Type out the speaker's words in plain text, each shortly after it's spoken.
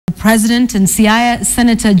President and Siaya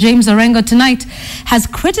Senator James Orengo tonight has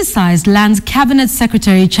criticized Lands Cabinet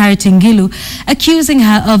Secretary Charity Ngilu, accusing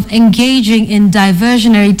her of engaging in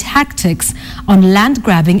diversionary tactics on land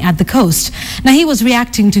grabbing at the coast. Now, he was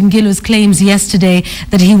reacting to Ngilu's claims yesterday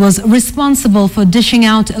that he was responsible for dishing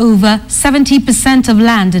out over 70% of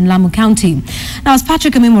land in Lamu County. Now, as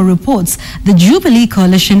Patrick Amimo reports, the Jubilee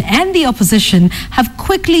Coalition and the opposition have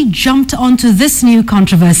quickly jumped onto this new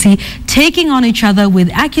controversy, taking on each other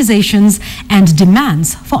with accusations and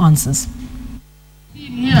demands for answers.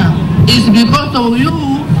 It's because of you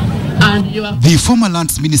and your... The former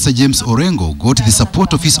Lands Minister James Orengo got the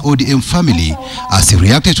support of his ODM family as he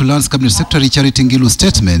reacted to Lands Cabinet Secretary Charity Ngilu's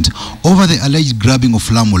statement over the alleged grabbing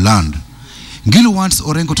of Lamu land. Ngilu wants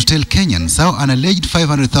Orengo to tell Kenyans how an alleged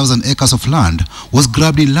 500,000 acres of land was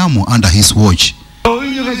grabbed in Lamu under his watch.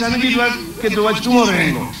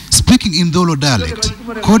 Speaking in Dholo dialect,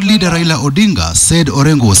 CORD leader Raila Odinga said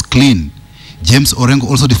Orengo was clean. James Orengo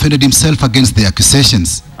also defended himself against the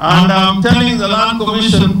accusations. And I'm telling the Land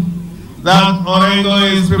Commission that Orengo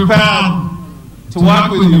is prepared to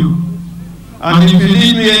work with you. And if you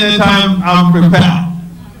need me anytime, I'm prepared.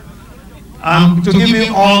 And to give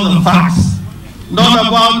you all the facts. Not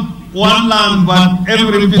about one land, but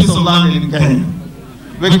every piece of land in Kenya.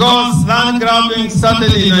 Because land grabbing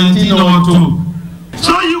started in 1902.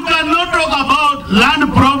 So you cannot talk about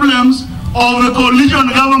land problems of a coalition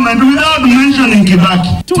government without mentioning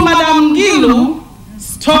Kibaki. To Madam Ngilu,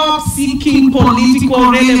 stop seeking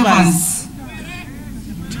political relevance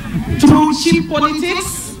through cheap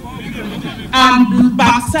politics and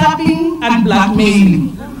backstabbing and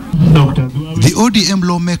blackmailing. The ODM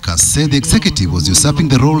lawmakers say the executive was usurping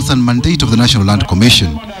the roles and mandate of the National Land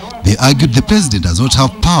Commission. They argued the president does not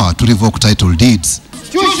have power to revoke title deeds.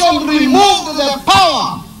 Constitution removed the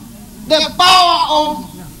power of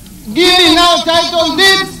giving out title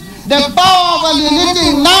deeds, the power of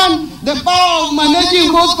alienating land, the power of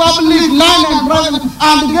managing both public land and private,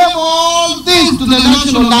 and gave all this to the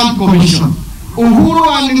National Land Commission. Uhuru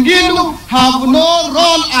and Ngilu have no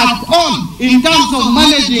role at all in terms of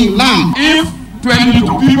managing land. If 22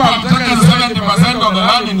 people have taken 70% of the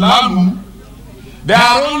land in Lamu, there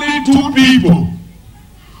are only 2 people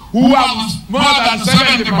who have more than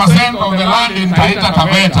 70% of the land in Taita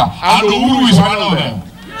Taveta, and Uhuru is one of them.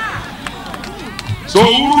 So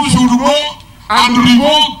Uhuru should go and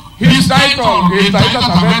revoke his title in Taita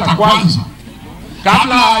Taveta kwanza,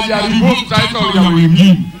 kabla haja revoke title ya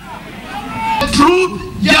wengine.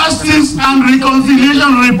 Truth, Justice and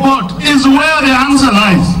Reconciliation report is where the answer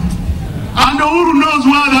lies. And Uhuru knows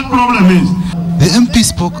where that problem is. The MP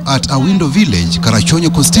spoke at Awindo Village,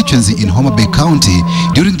 Karachonyo constituency in Homa Bay County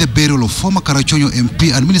during the burial of former Karachonyo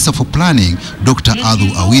MP and Minister for Planning, Dr.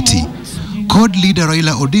 Adu Awiti. CORD leader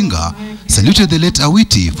Raila Odinga saluted the late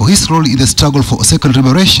Awiti for his role in the struggle for second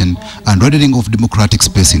liberation and reddening of democratic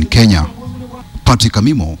space in Kenya. Patrick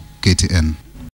Amimo, KTN.